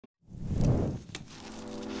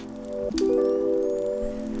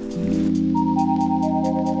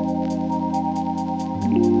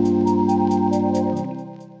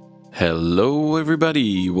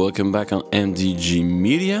everybody, welcome back on MDG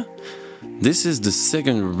Media. This is the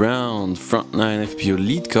second round Frontline FPO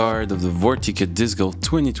lead card of the Vortica Disc Golf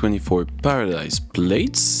 2024 Paradise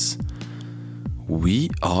Plates. We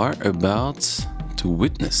are about to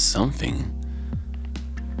witness something.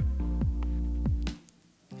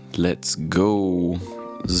 Let's go.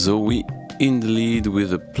 Zoe in the lead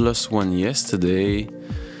with a +1 yesterday.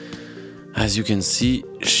 As you can see,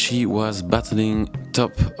 she was battling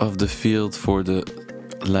top of the field for the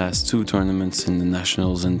last two tournaments in the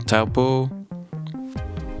Nationals and Taupo.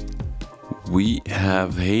 We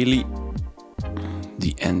have Hayley,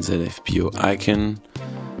 the NZFPO icon,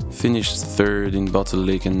 finished third in Bottle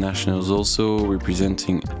Lake and Nationals also,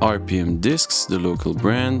 representing RPM Discs, the local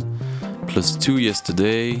brand, +2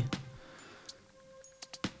 yesterday.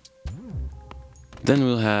 Then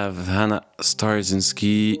we'll have Hannah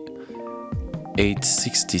Starzynski,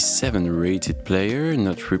 867 rated player,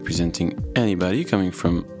 not representing anybody, coming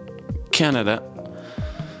from Canada.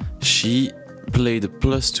 She played a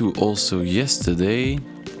 +2 also yesterday.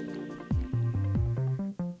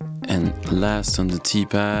 And last on the tee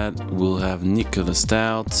pad, we'll have Nicola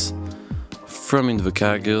Stout from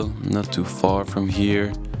Invercargill, not too far from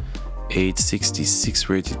here. 866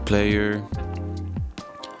 rated player,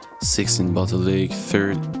 6th in Bottle Lake,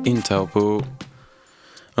 3rd in Taupo.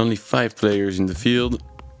 Only 5 players in the field.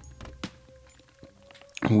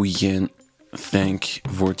 We can thank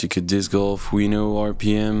Vortica Disc Golf, We Know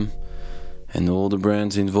RPM, and all the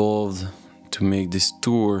brands involved to make this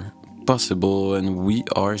tour possible. And we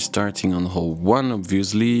are starting on hole 1,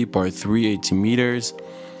 obviously, par 3, 80 meters.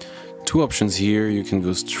 2 options here. You can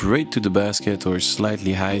go straight to the basket or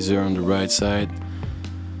slightly hyzer on the right side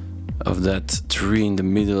of that tree in the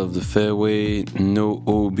middle of the fairway. No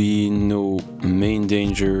OB, no main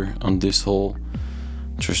danger on this hole.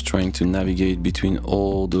 Just trying to navigate between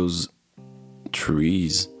all those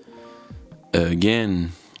trees.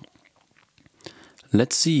 Again,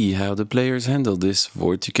 let's see how the players handle this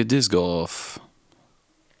Vortica Disc Golf.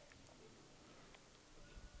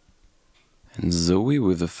 And Zoe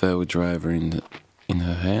with a fairway driver in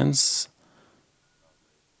her hands.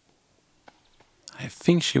 I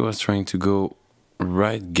think she was trying to go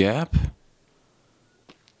right gap,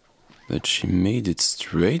 but she made it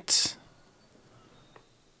straight.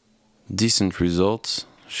 Decent result.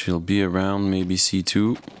 She'll be around maybe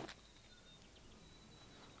C2.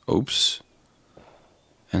 Oops.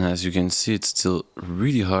 And as you can see, it's still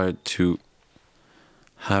really hard to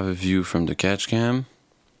have a view from the catch cam.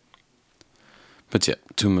 But yeah,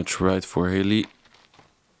 too much right for Hayley.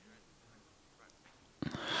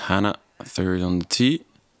 Hannah, 3rd on the tee.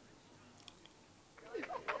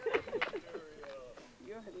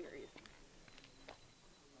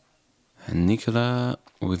 And Nicola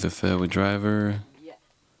with a fairway driver.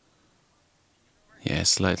 Yeah,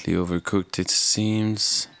 slightly overcooked it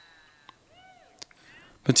seems.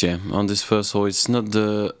 But yeah, on this first hole, it's not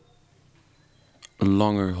the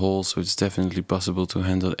longer hole, so it's definitely possible to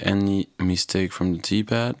handle any mistake from the tee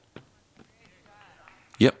pad.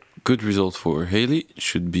 Yep, good result for Hayley.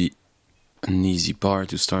 Should be an easy par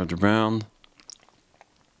to start the round.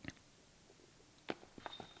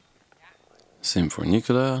 Same for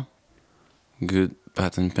Nicola. Good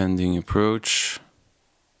patent pending approach.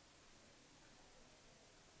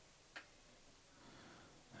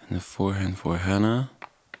 And a forehand for Hannah.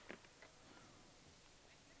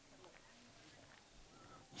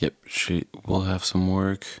 Yep, she will have some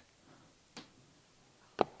work.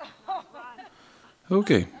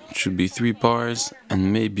 Okay, it should be 3 pars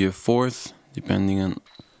and maybe a 4th, depending on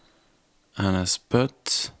Anna's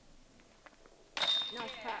putt.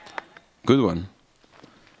 Good one.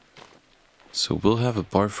 So we'll have a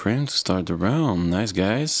par frame to start the round. Nice,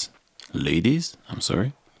 guys. Ladies, I'm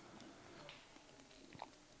sorry.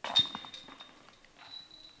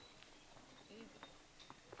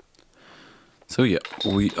 So yeah,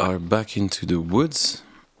 we are back into the woods.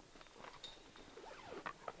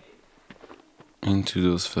 Into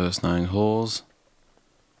those first 9 holes.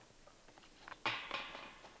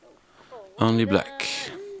 Only black.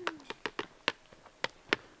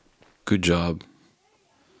 Good job.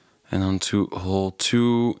 And on to hole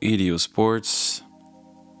 2, EDO Sports.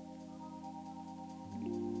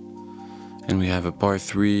 And we have a par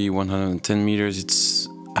 3, 110 meters. It's,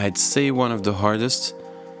 I'd say, one of the hardest.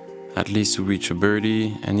 At least to reach a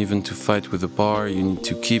birdie, and even to fight with a par, you need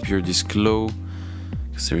to keep your disc low.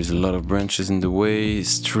 Because there is a lot of branches in the way.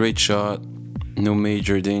 Straight shot, no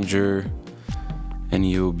major danger,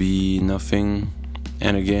 any OB, nothing.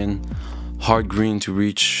 And again, hard green to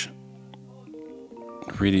reach.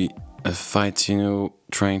 Really a fight, you know,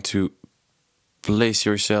 trying to place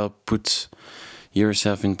yourself, put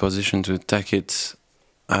yourself in position to attack it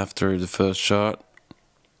after the first shot.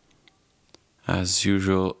 As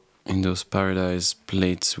usual in those Paradise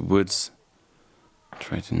Plates woods,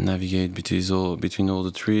 try to navigate between all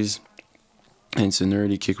the trees. And it's an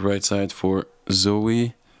early kick right side for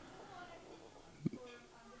Zoe.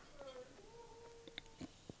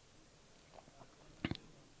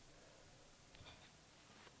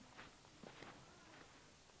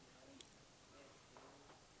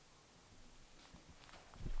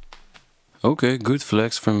 Okay, good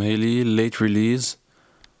flex from Hayley, late release.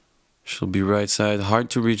 She'll be right side, hard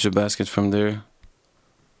to reach the basket from there.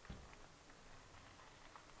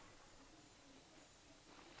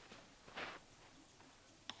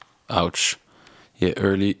 Ouch. Yeah,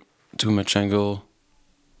 early, too much angle.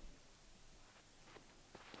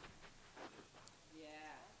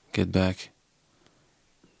 Get back.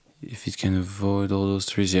 If it can avoid all those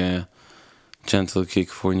trees, yeah. Gentle kick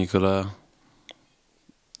for Nicola.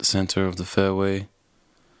 Center of the fairway.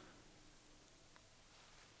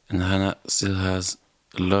 And Hannah still has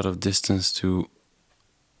a lot of distance to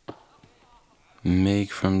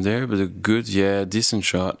make from there, but a good, yeah, decent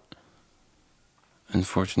shot.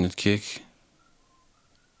 Unfortunate kick.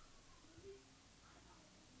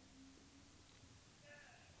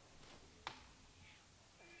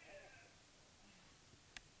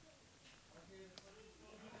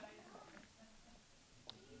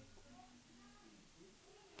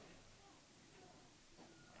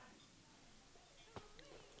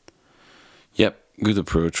 Yep, good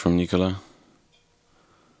approach from Nicola.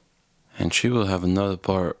 And she will have another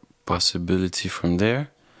par possibility from there.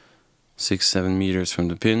 6-7 meters from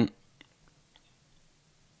the pin.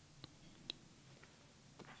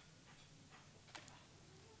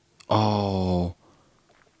 Oh,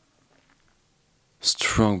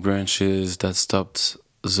 strong branches that stopped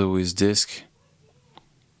Zoe's disc.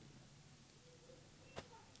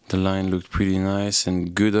 The line looked pretty nice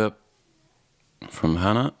and good up from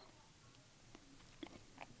Hannah.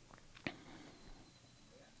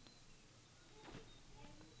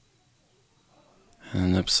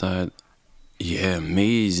 And an upside, yeah,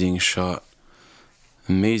 amazing shot.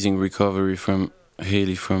 Amazing recovery from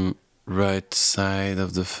Hayley from right side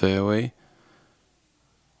of the fairway.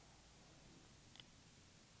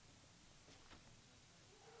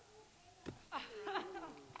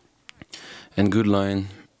 And good line.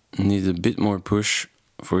 Need a bit more push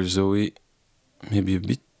for Zoe. Maybe a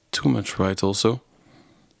bit too much right also.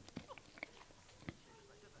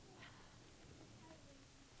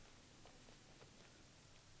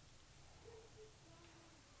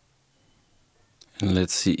 And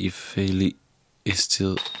let's see if Hayley is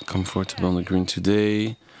still comfortable on the green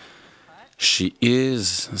today. She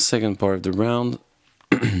is. Second part of the round.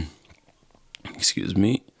 Excuse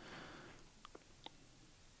me.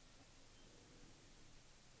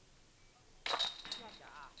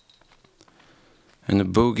 And a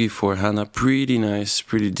bogey for Hannah. Pretty nice,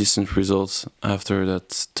 pretty decent results after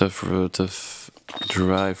that tough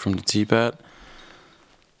drive from the tee pad.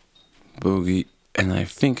 Bogey, and I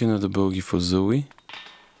think another bogey for Zoe.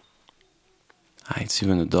 It's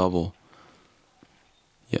even a double.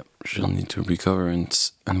 Yep, she'll need to recover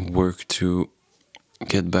and work to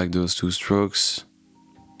get back those 2 strokes.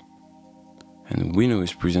 And Wino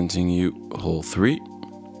is presenting you hole 3.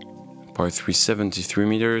 Par 3, 73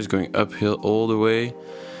 meters, going uphill all the way.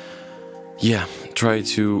 Yeah, try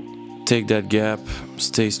to take that gap,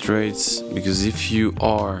 stay straight, because if you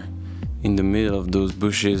are in the middle of those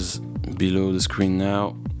bushes below the screen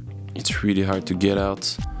now, it's really hard to get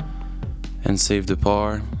out and save the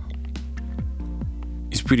par.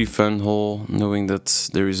 It's pretty fun hole, knowing that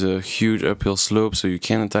there is a huge uphill slope, so you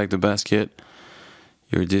can attack the basket.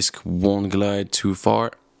 Your disc won't glide too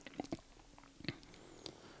far.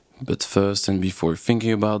 But first, and before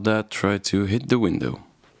thinking about that, try to hit the window.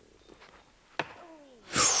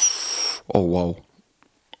 Oh wow.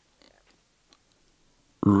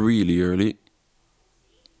 Really early.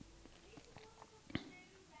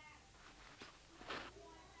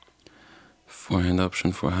 Forehand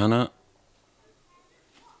option for Hannah.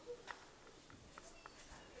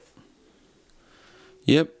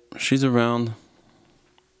 Yep, she's around.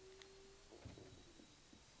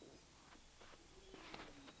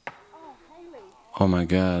 Oh my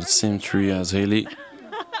god, same tree as Hayley.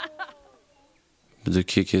 But the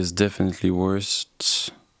kick is definitely worse.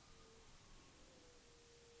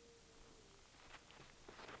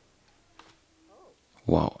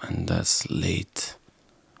 Wow, and that's late.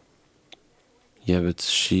 Yeah, but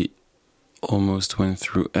she almost went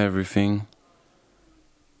through everything.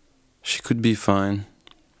 She could be fine.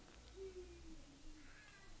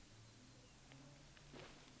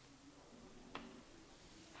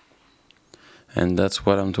 And that's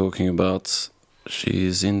what I'm talking about.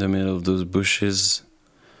 She's in the middle of those bushes.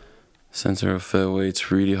 Center of fairway,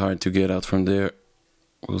 it's really hard to get out from there.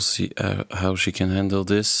 We'll see how she can handle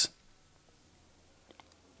this.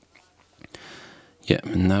 Yeah,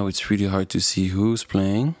 now it's really hard to see who's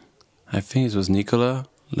playing. I think it was Nicola,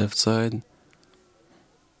 left side.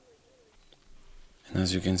 And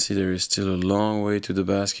as you can see, there is still a long way to the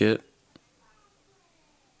basket.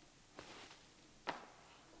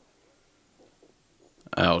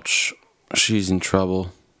 Ouch, she's in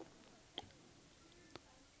trouble.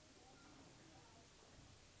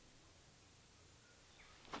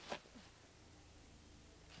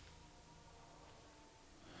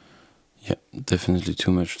 Yeah, definitely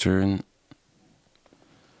too much turn.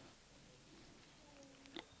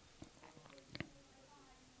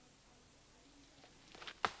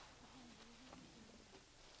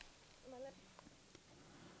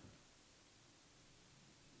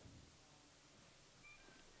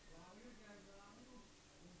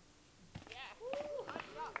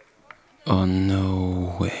 Oh,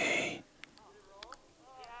 no way.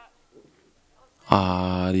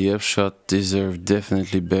 The upshot deserved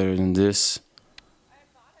definitely better than this.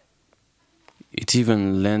 It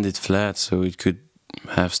even landed flat, so it could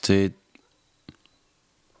have stayed.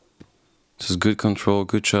 This is good control,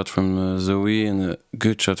 good shot from Zoe, and a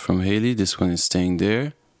good shot from Hayley. This one is staying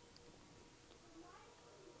there.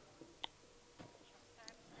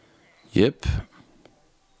 Yep.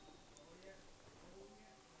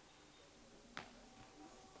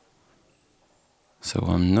 So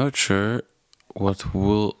I'm not sure what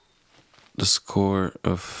will the score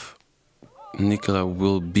of Nicola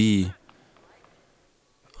will be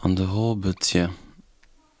on the whole, but yeah.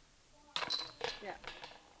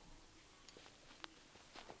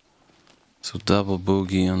 So double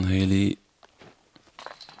bogey on Hayley.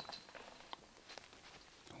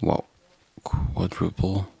 Wow,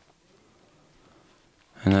 quadruple.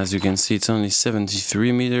 And as you can see, it's only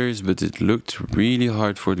 73 meters, but it looked really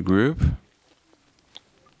hard for the group.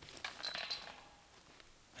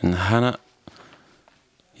 And Hannah,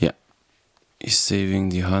 yeah, is saving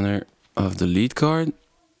the honor of the lead card.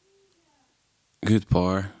 Good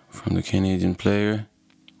par from the Canadian player.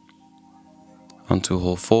 Onto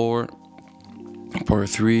hole 4. Par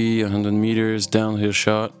 3, 100 meters, downhill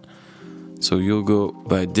shot. So you'll go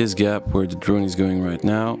by this gap where the drone is going right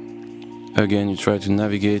now. Again, you try to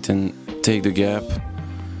navigate and take the gap.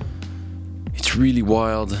 It's really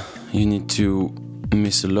wild. You need to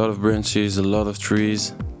miss a lot of branches, a lot of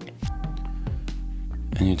trees.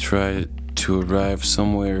 And you try to arrive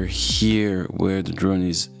somewhere here where the drone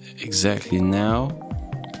is exactly now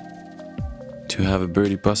to have a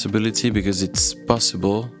birdie possibility, because it's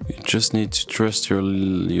possible. You just need to trust your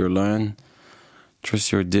line,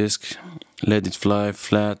 trust your disc, let it fly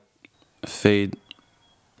flat, fade,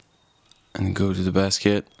 and go to the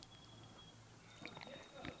basket.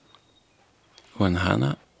 When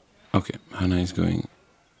Hannah, okay, Hannah is going.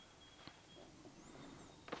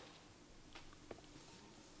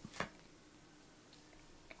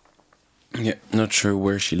 Yeah, not sure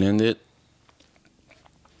where she landed.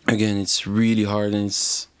 Again, it's really hard, and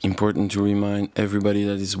it's important to remind everybody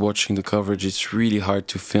that is watching the coverage, it's really hard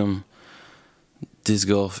to film disc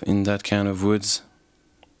golf in that kind of woods.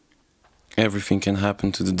 Everything can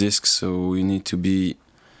happen to the disc, so we need to be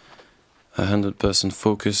 100%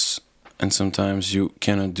 focused, and sometimes you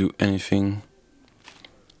cannot do anything.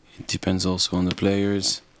 It depends also on the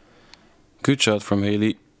players. Good shot from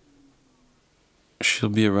Hayley. She'll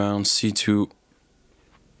be around C2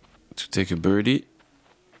 to take a birdie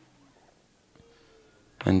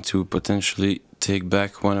and to potentially take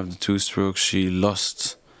back one of the 2 strokes she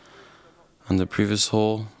lost on the previous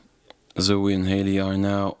hole. Zoe and Hayley are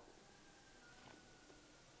now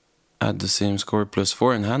at the same score,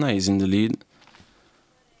 +4, and Hannah is in the lead.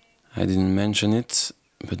 I didn't mention it,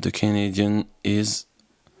 but the Canadian is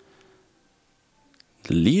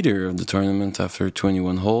the leader of the tournament after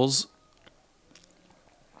 21 holes.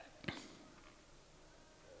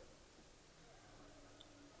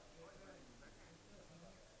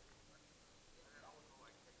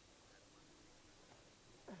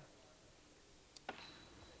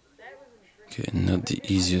 Okay, not the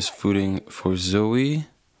easiest footing for Zoe.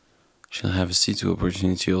 She'll have a C2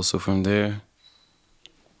 opportunity also from there.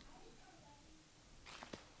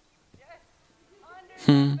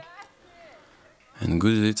 And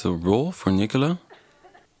good little roll for Nicola.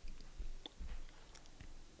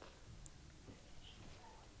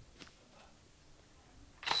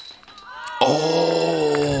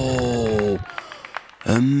 Oh!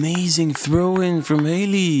 Amazing throw-in from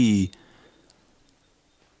Hayley.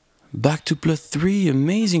 Back to +3,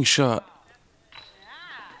 amazing shot.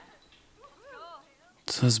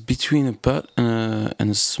 So it's between a putt and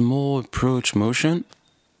a small approach motion.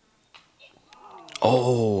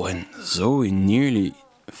 Oh, and Zoe nearly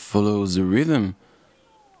follows the rhythm.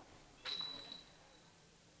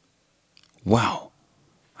 Wow.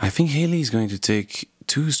 I think Hayley is going to take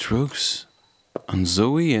 2 strokes on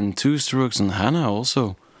Zoe and 2 strokes on Hannah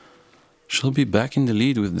also. She'll be back in the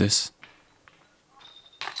lead with this.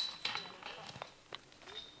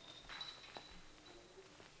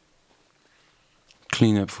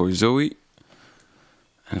 Clean up for Zoe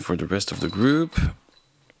and for the rest of the group.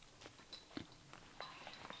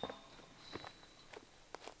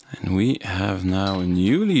 And we have now a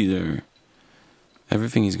new leader.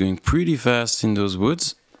 Everything is going pretty fast in those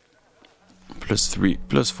woods. +3,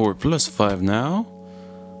 +4, +5 now.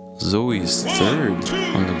 Zoe is third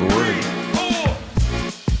on the board.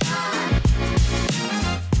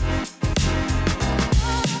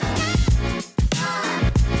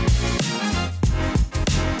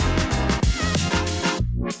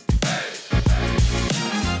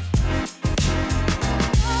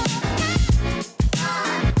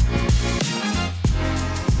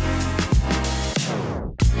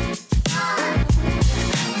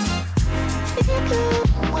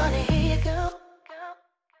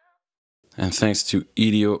 And thanks to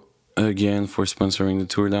EDO again for sponsoring the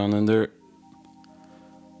Tour Down Under.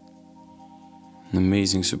 An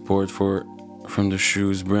amazing support from the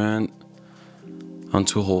Shoes brand. On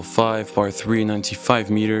to hole 5, par 3, 95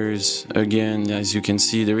 meters. Again, as you can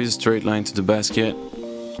see, there is a straight line to the basket.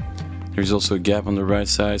 There's also a gap on the right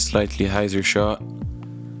side, slightly hyzer shot.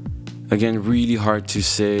 Again, really hard to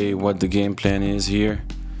say what the game plan is here.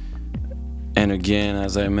 And again,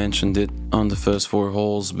 as I mentioned it on the first 4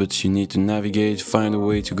 holes, but you need to navigate, find a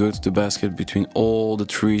way to go to the basket between all the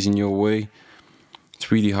trees in your way.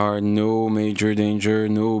 It's really hard, no major danger,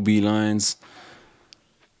 no beelines.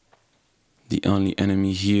 The only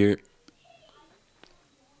enemy here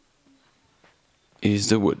is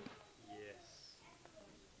the wood.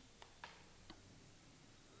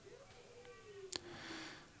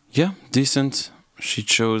 Yeah, decent. She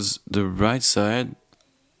chose the right side.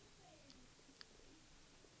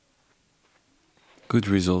 Good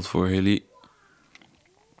result for Hayley.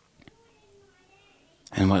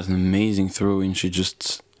 And what an amazing throw-in she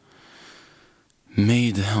just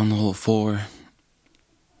made on hole 4.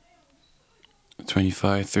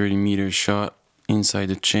 25-30 meter shot inside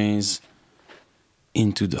the chains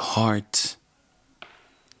into the heart.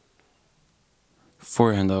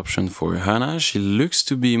 Forehand option for Hannah. She looks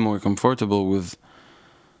to be more comfortable with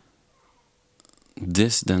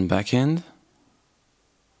this than backhand.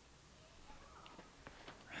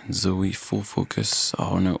 And Zoe full focus.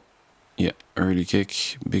 Oh no. Yeah, early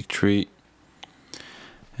kick, big tree.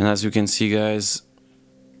 And as you can see, guys,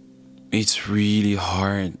 it's really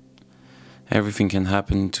hard. Everything can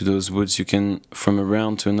happen to those woods. You can, from a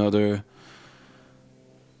round to another,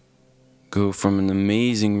 go from an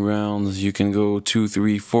amazing round. You can go 2,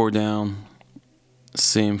 3, 4 down.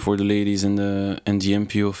 Same for the ladies in the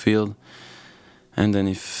MPO field. And then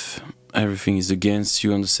if everything is against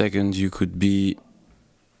you on the second, you could be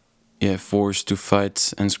forced to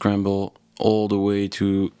fight and scramble all the way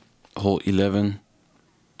to hole 11.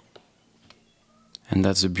 And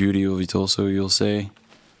that's the beauty of it also, you'll say.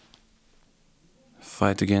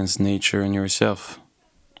 Fight against nature and yourself.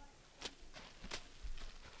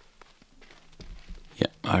 Yeah,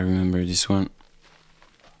 I remember this one.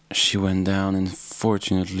 She went down and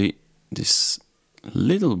fortunately this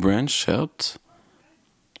little branch helped.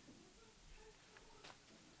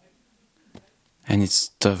 And it's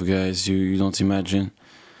tough, guys, you don't imagine.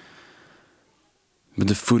 But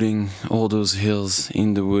the footing, all those hills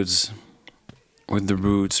in the woods, with the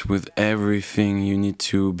roots, with everything, you need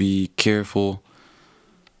to be careful.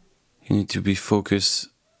 You need to be focused.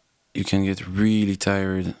 You can get really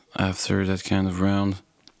tired after that kind of round.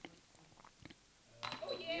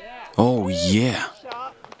 Oh yeah!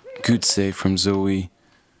 Good save from Zoe.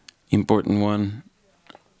 Important one.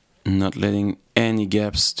 Not letting any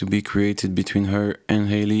gaps to be created between her and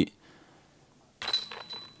Hayley,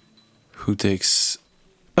 who takes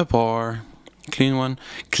a par. Clean one.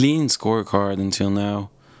 Clean scorecard until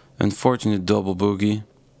now. Unfortunate double bogey.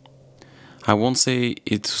 I won't say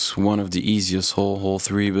it's one of the easiest hole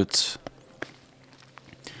 3, but it's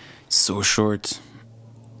so short.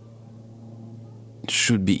 It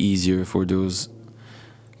should be easier for those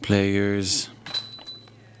players.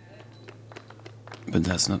 But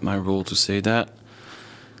that's not my role to say that.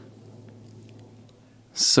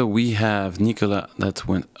 So we have Nicola that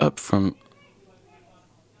went up from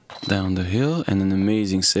down the hill and an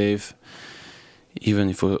amazing save. Even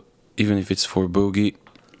if it's for bogey.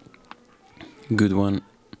 Good one.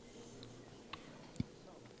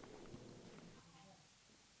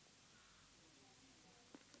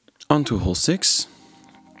 On to hole 6.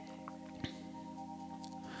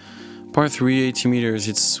 Par 3, 80 meters.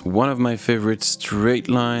 It's one of my favorites. Straight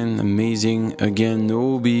line, amazing. Again,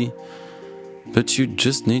 no OB. But you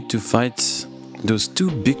just need to fight those two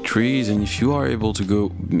big trees, and if you are able to go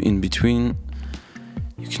in between,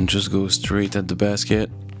 you can just go straight at the basket.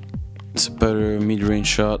 It's a better mid-range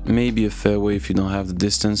shot, maybe a fairway if you don't have the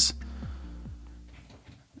distance.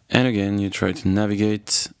 And again, you try to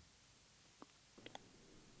navigate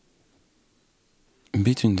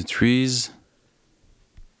between the trees.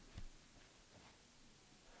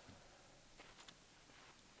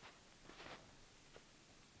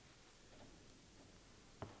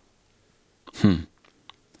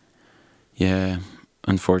 Yeah,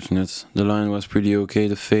 unfortunate. The line was pretty okay.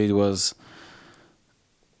 The fade was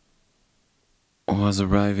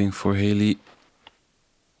arriving for Hayley.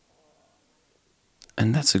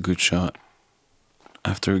 And that's a good shot.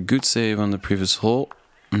 After a good save on the previous hole,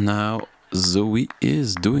 now Zoe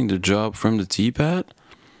is doing the job from the tee pad.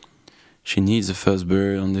 She needs a first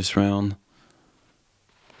bird on this round.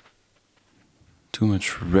 Too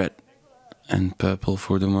much red and purple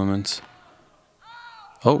for the moment.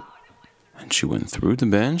 Oh, and she went through the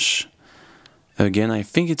bench. Again, I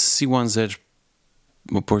think it's C1's edge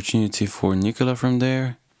opportunity for Nicola from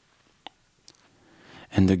there.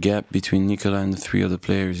 And the gap between Nicola and the 3 other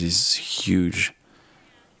players is huge.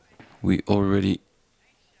 We already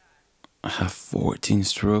have 14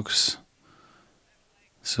 strokes.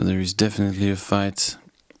 So there is definitely a fight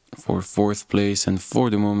for 4th place and for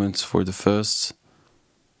the moment for the first.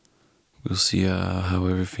 We'll see how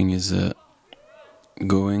everything is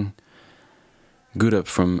going. Good up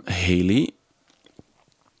from Hayley.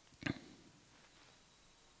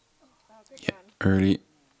 Yeah, early.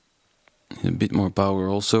 A bit more power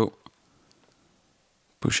also.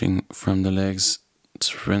 Pushing from the legs,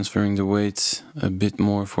 transferring the weight a bit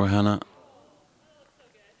more for Hannah.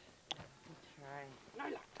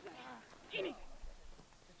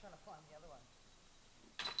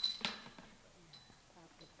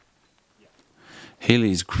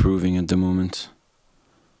 Hayley is grooving at the moment.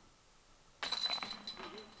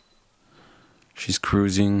 She's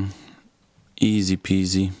cruising, easy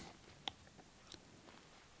peasy.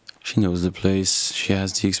 She knows the place, she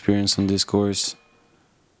has the experience on this course.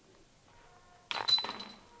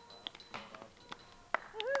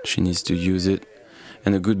 She needs to use it.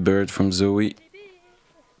 And a good bird from Zoe.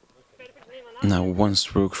 Now 1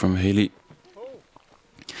 stroke from Hayley.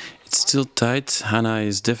 It's still tight. Hannah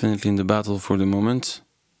is definitely in the battle for the moment.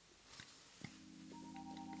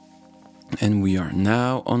 And we are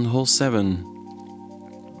now on hole 7.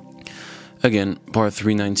 Again, par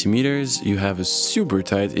 3, 90 meters. You have a super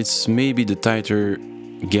tight. It's maybe the tighter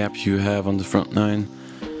gap you have on the front 9.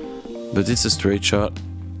 But it's a straight shot.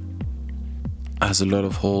 Has a lot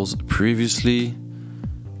of holes previously.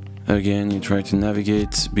 Again, you try to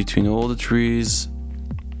navigate between all the trees.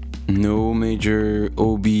 No major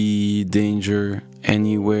OB danger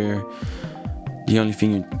anywhere. The only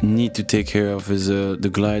thing you need to take care of is the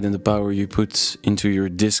glide and the power you put into your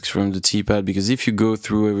discs from the tee pad, because if you go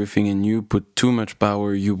through everything and you put too much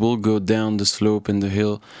power, you will go down the slope and the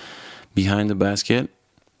hill behind the basket.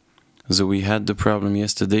 So we had the problem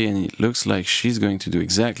yesterday, and it looks like she's going to do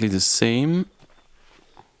exactly the same.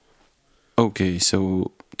 Okay,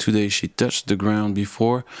 so today she touched the ground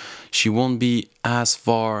before. She won't be as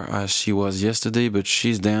far as she was yesterday, but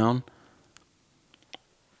she's down.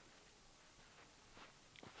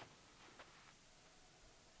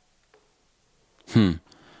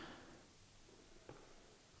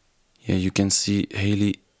 Yeah, you can see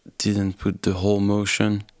Hayley didn't put the whole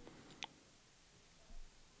motion.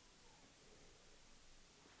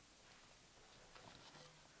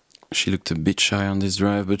 She looked a bit shy on this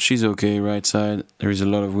drive, but she's okay, right side. There is a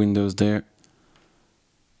lot of windows there.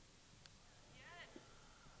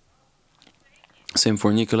 Same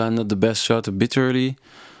for Nicola, not the best shot, a bit early,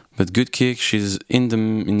 but good kick. She's in the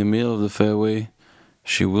middle of the fairway.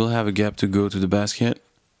 She will have a gap to go to the basket.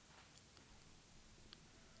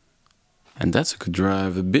 And that's a good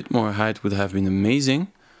drive. A bit more height would have been amazing.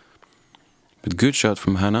 But good shot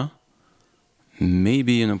from Hannah.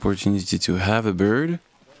 Maybe an opportunity to have a bird.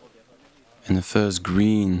 And the first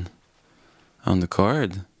green on the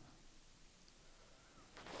card.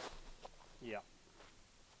 Yeah.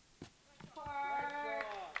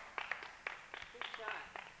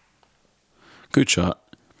 Good shot.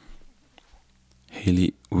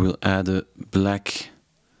 Hayley will add a black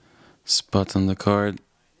spot on the card.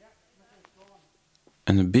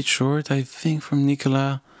 And a bit short, I think, from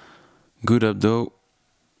Nicola. Good up though.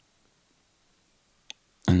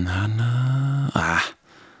 And Hannah.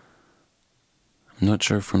 I'm Not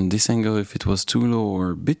sure from this angle if it was too low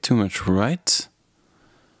or a bit too much right.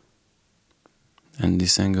 And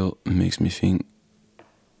this angle makes me think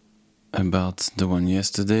about the one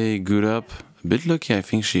yesterday. Good up. A bit lucky, I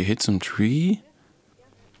think she hit some tree.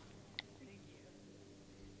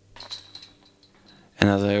 And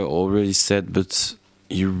as I already said, but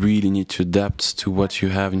you really need to adapt to what you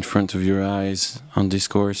have in front of your eyes on this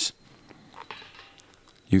course.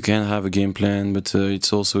 You can have a game plan, but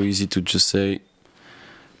it's also easy to just say,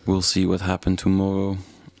 we'll see what happened tomorrow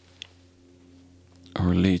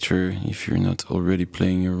or later if you're not already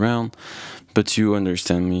playing your round. But you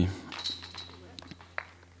understand me.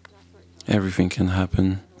 Everything can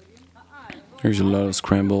happen. There's a lot of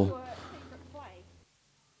scramble.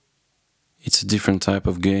 It's a different type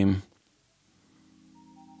of game.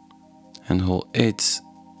 And hole 8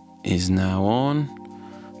 is now on.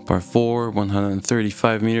 Par 4,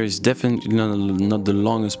 135 meters. Definitely not the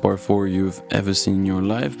longest par 4 you've ever seen in your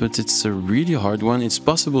life, but it's a really hard one. It's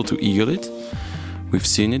possible to eagle it. We've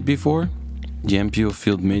seen it before. The MPO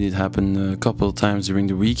field made it happen a couple of times during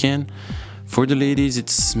the weekend. For the ladies,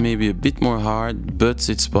 it's maybe a bit more hard, but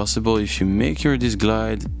it's possible if you make your disc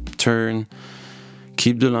glide, turn,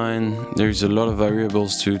 keep the line. There's a lot of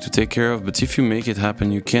variables to take care of, but if you make it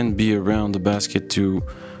happen, you can be around the basket to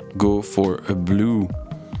go for a blue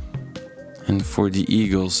and for the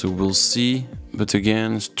eagle. So we'll see, but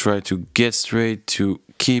again, try to get straight, to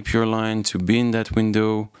keep your line, to be in that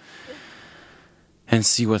window and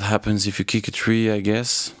see what happens if you kick a tree, I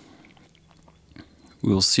guess.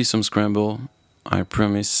 We'll see some scramble, I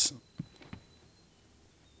promise.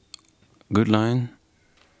 Good line.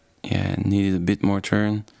 Yeah, needed a bit more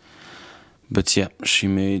turn. But yeah, she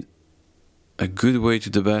made a good way to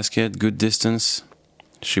the basket, good distance.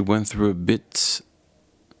 She went through a bit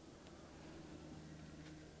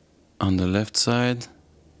on the left side.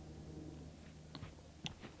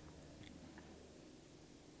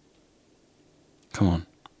 Come on.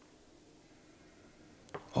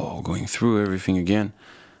 Oh, going through everything again.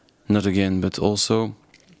 Not again, but also.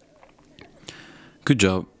 Good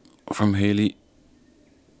job from Hayley.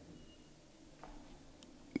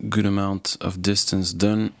 Good amount of distance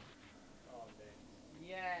done.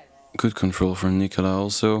 Good control from Nicola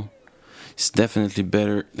also. It's definitely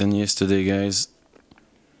better than yesterday, guys.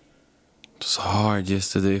 It was hard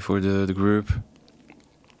yesterday for the group.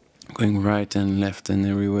 Going right and left and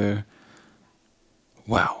everywhere.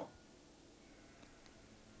 Wow.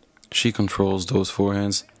 She controls those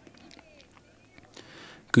forehands.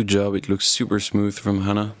 Good job, it looks super smooth from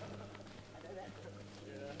Hannah.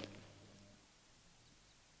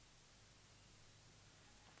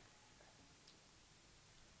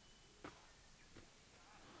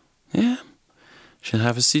 Yeah, she'll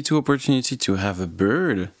have a C2 opportunity to have a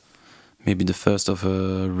bird. Maybe the first of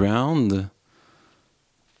a round.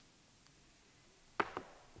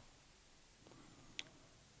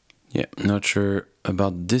 Yeah, not sure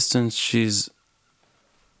about distance she's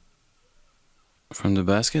from the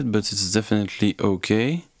basket, but it's definitely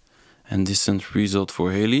okay. And decent result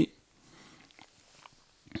for Hayley.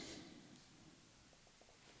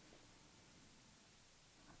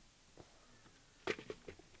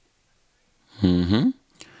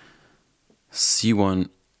 C1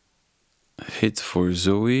 hit for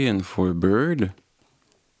Zoe and for Bird.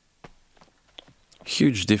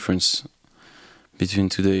 Huge difference between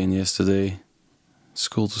today and yesterday. It's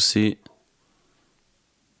cool to see.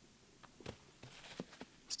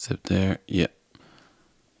 Step there, yeah.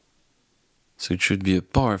 So it should be a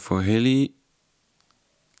par for Hayley.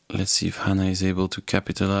 Let's see if Hannah is able to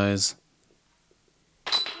capitalize.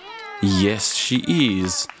 Yes, she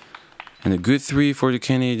is. And a good 3 for the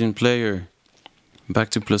Canadian player. Back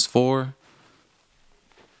to +4.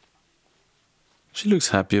 She looks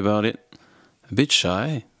happy about it. A bit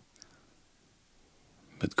shy,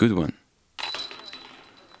 but good one.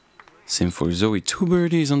 Same for Zoe. 2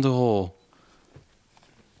 birdies on the hole.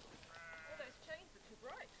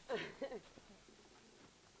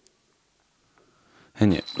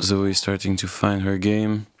 And yeah, Zoe is starting to find her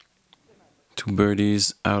game. 2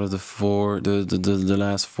 birdies out of the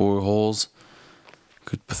last 4 holes.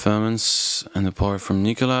 Good performance. And a par from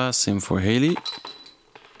Nicola. Same for Hayley.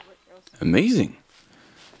 Amazing.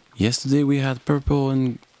 Yesterday we had purple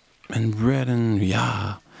and red and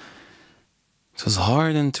yeah. It was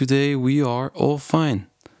hard, and today we are all fine.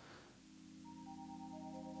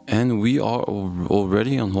 And we are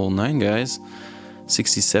already on hole 9, guys.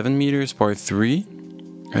 67 meters, par 3.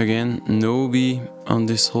 Again, no B on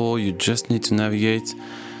this hole, you just need to navigate.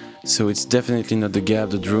 So it's definitely not the gap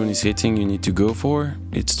the drone is hitting you need to go for.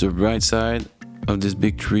 It's the right side of this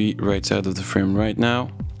big tree, right side of the frame right now.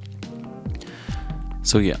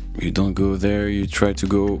 So yeah, you don't go there, you try to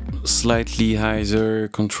go slightly higher,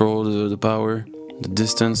 control the power, the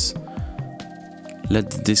distance, let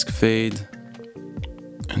the disc fade,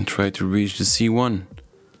 and try to reach the C1.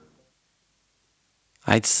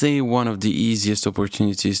 I'd say one of the easiest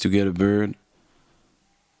opportunities to get a bird.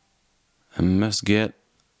 A must get.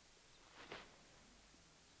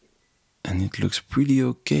 And it looks pretty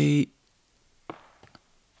okay.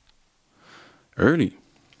 Early.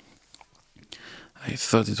 I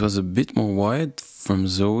thought it was a bit more wide from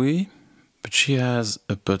Zoe, but she has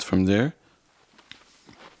a putt from there.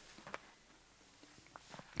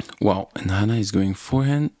 Wow, and Hannah is going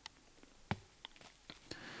forehand.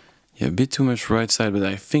 Yeah, a bit too much right side, but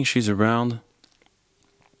I think she's around.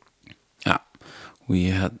 Ah, we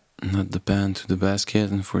had not the pan to the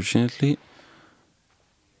basket, unfortunately.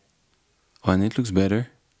 Oh, and it looks better.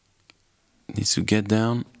 Needs to get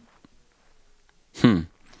down.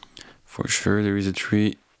 For sure there is a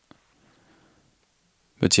tree.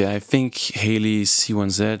 But yeah, I think Hayley is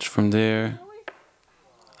C1's edge from there.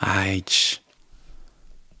 Aich.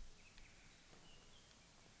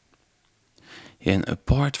 And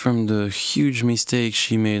apart from the huge mistake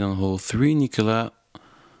she made on hole 3, Nicola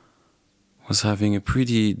was having a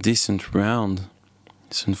pretty decent round.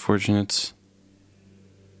 It's unfortunate.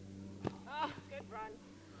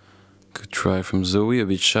 Good try from Zoe, a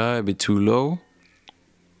bit shy, a bit too low.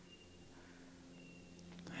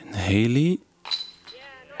 And Hayley,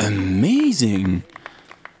 amazing!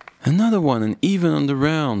 Another one, and even on the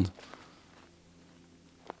round.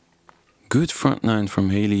 Good front nine from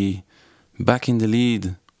Hayley, back in the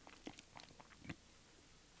lead.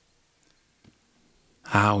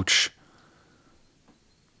 Ouch.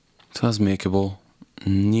 It was makeable,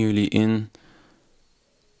 nearly in.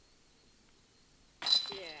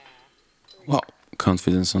 Wow,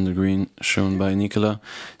 confidence on the green shown by Nicola.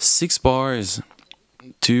 6 bars,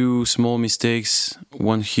 2 small mistakes,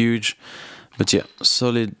 1 huge. But yeah,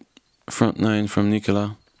 solid front nine from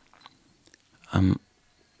Nicola.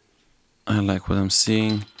 I like what I'm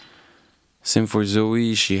seeing. Same for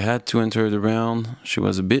Zoe, she had to enter the round. She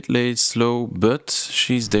was a bit late, slow, but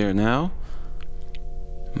she's there now.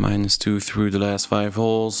 -2 through the last 5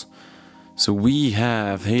 holes. So we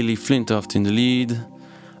have Hayley Flintoft in the lead.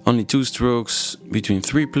 Only 2 strokes between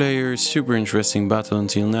 3 players. Super interesting battle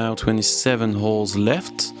until now. 27 holes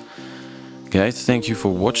left. Guys, thank you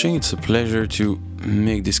for watching. It's a pleasure to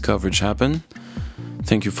make this coverage happen.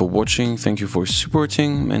 Thank you for watching. Thank you for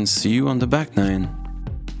supporting. And see you on the back nine.